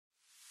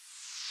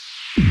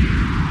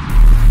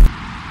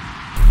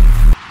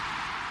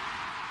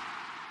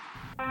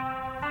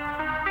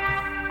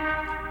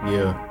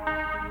Yeah,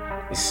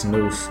 it's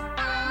snooze.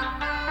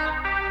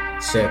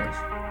 Checkers.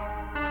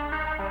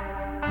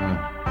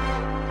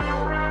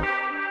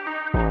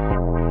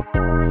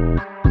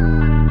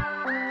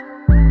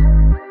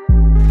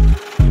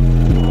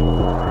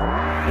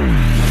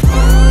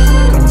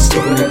 I'm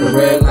slipping at the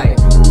red light.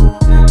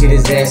 Hit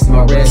his ass to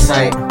my red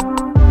sight.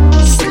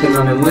 Sipping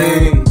on the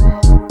lean.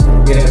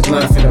 Get that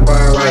blunt finna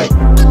burn right.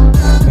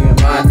 Me and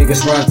my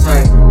niggas run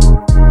tight.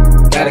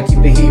 Gotta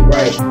keep the heat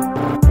right.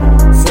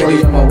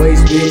 40 on my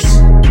waist, bitch.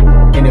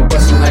 And it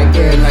bustin' like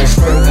air night.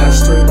 Straight out the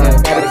street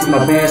like gotta keep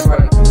my bands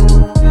right.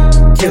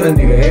 Kill a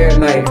nigga every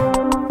night.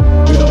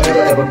 We don't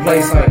ever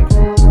play fight.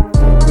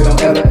 We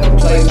don't ever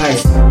play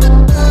nice.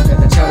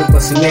 Got the chopper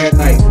bustin' every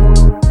night.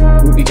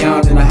 We be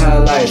down in the high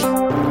life.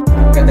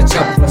 Got the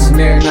chopper bustin'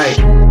 every night.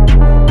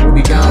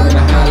 We be down in the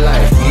high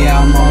life. Yeah,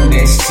 I'm on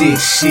that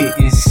shit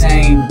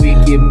insane,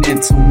 wicked,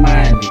 mental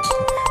minded.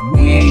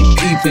 We ain't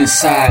peeping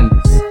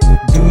silence.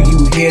 Do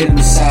you hear them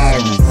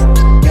sirens?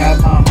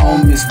 Got my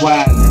homies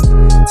wildin'.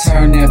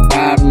 Turn that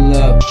bottle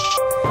up.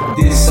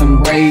 This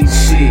some rage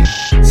shit.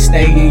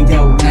 Stay in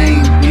your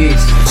lane, bitch.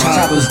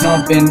 Choppers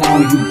dumping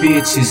on you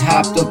bitches.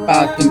 Hopped up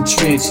out them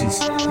trenches.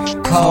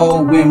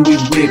 Cold when we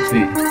whip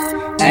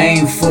it.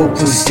 Aim for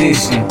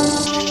position.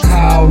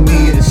 Call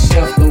me a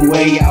chef the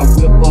way I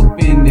whip up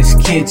in this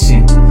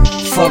kitchen.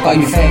 Fuck all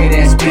you faggot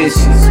ass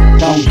bitches.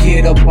 Don't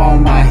get up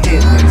on my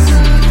hit list.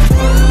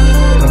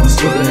 I'm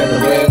slipping at the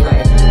red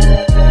light.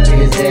 Hit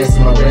his ass to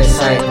my red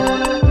sight.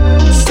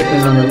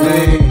 Sipping on the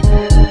lean.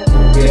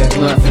 Get that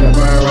blunt finna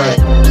burn right.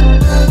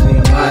 Me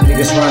and my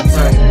niggas run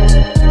tight.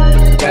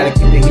 Gotta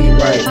keep the heat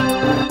right.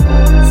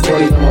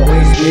 40 on my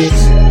waist,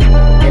 bitch.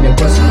 And it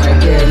bustin'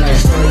 like air night.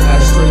 Straight out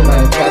the street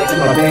like gotta keep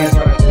my bands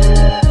right.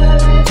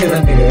 Kill a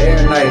nigga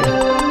every night.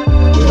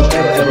 We don't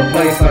ever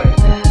play fight.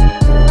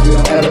 We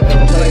don't ever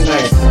play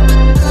nice.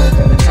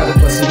 Got the chopper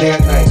bustin'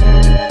 every night.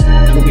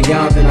 We be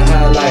down in the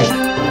high life.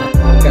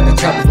 Got the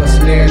chopper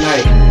bustin' every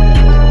night.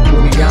 We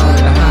be down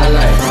in the high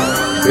life.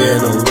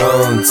 Been a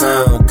long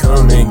time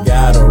coming,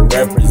 gotta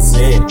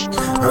represent.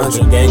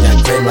 100 gang,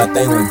 I claim my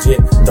thing legit.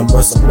 The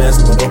muscle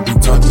mess, but don't be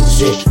talking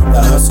shit.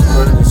 The hustle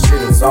running shit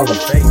is all a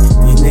fake.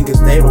 These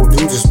niggas, they don't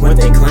do just what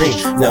they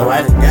claim. Now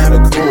I done got a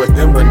crew and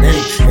them my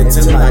name.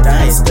 Until I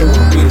die, it's still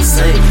won't be the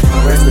same.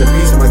 Rest in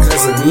peace, my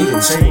cousin need a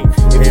chain.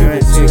 If you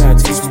ain't shit, I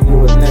teach you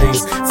newer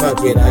things. Fuck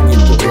it, I get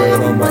the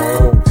world on my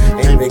own.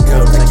 Ain't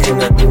because I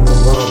cannot do no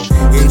wrong.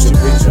 Hit your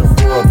bitch up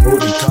for a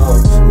booty call.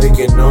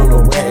 Licking on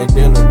the wet and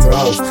then the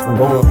draws. I'm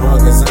going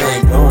hard cause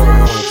I ain't going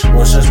home.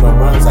 Won't shush my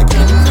rhymes, I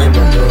can't claim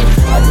my room.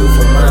 I do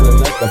for mine and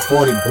let the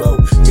 40 blow.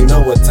 You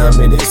know what time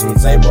it is when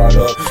Zae brought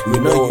up.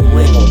 You know you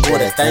ain't gon' pour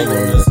that thing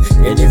on us.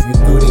 And if you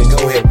do, then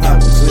go ahead, pop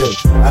the clip.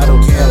 I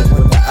don't care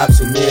what the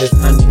option is.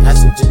 I need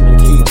oxygen to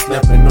keep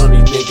snapping on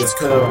these niggas.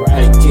 Cause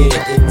right kid,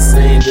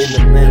 insane in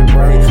the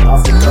membrane.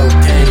 Off the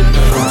cocaine,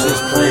 I'm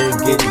just playing.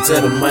 Getting to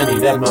the money,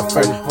 that's my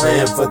first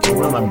plan. Fucking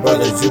with my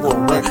brothers, you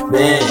gon' run.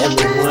 Man,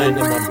 everyone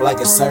in my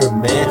block is served,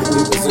 man.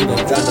 We was in the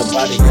drum,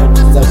 nobody helped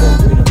us up,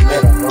 but we done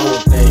made our own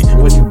thing.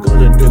 What you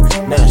gonna do?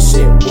 Now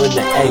shit, when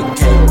the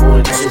AK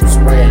one shoot,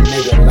 spray a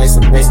nigga like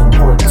some base on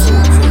point two.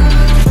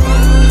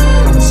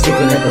 I'm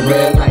slipping at the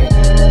red light.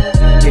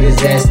 Hit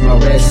his ass to my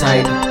red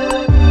sight.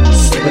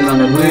 Sipping on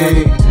the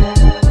lean.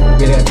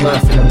 Get that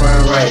blunt finna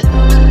burn right.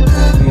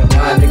 Me and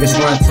my niggas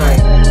run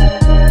tight.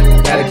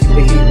 Gotta keep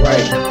the heat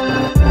right.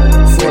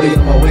 40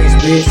 on my waist,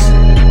 bitch.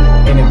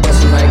 And it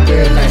bustin' like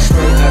air night.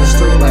 Straight out the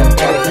street like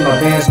gotta keep my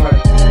bands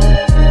right.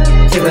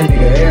 Kill a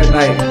nigga every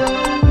night.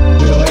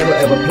 We don't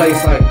ever play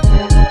fight.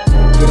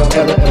 We don't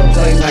ever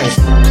play nice.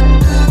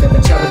 Got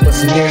the chopper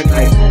bustin' every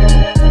night.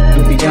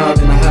 We be down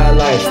in the high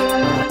life.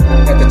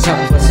 Got the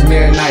chopper bustin'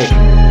 every night.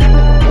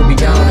 We be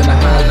down in the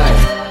high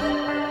life.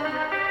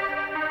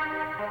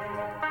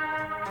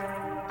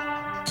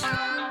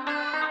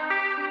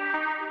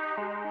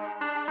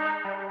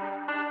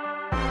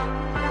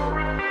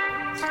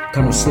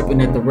 Come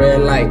slipping at the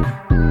red light.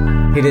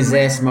 Hit his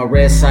ass in my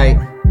red sight.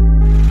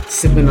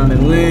 Sipping on the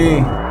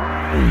lean.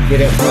 Get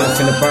that blunt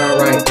finna burn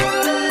right.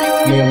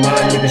 Me and my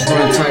niggas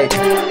run tight.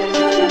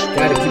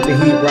 Gotta keep the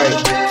heat right.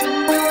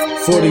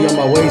 40 on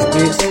my waist,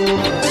 bitch.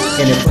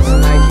 And it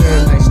bustin' like air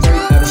night.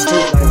 Straight out the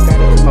street like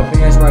gotta keep my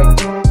bands right.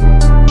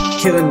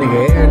 Kill a nigga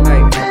every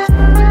night.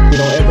 We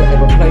don't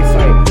ever play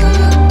fight.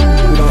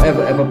 We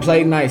don't ever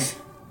play nice.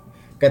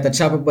 Got the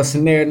chopper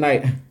bustin' every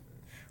night.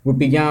 We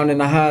be down in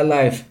the high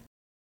life.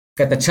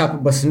 Got the chopper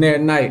bustin'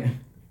 every night.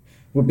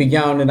 We be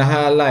down in the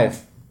high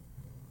life.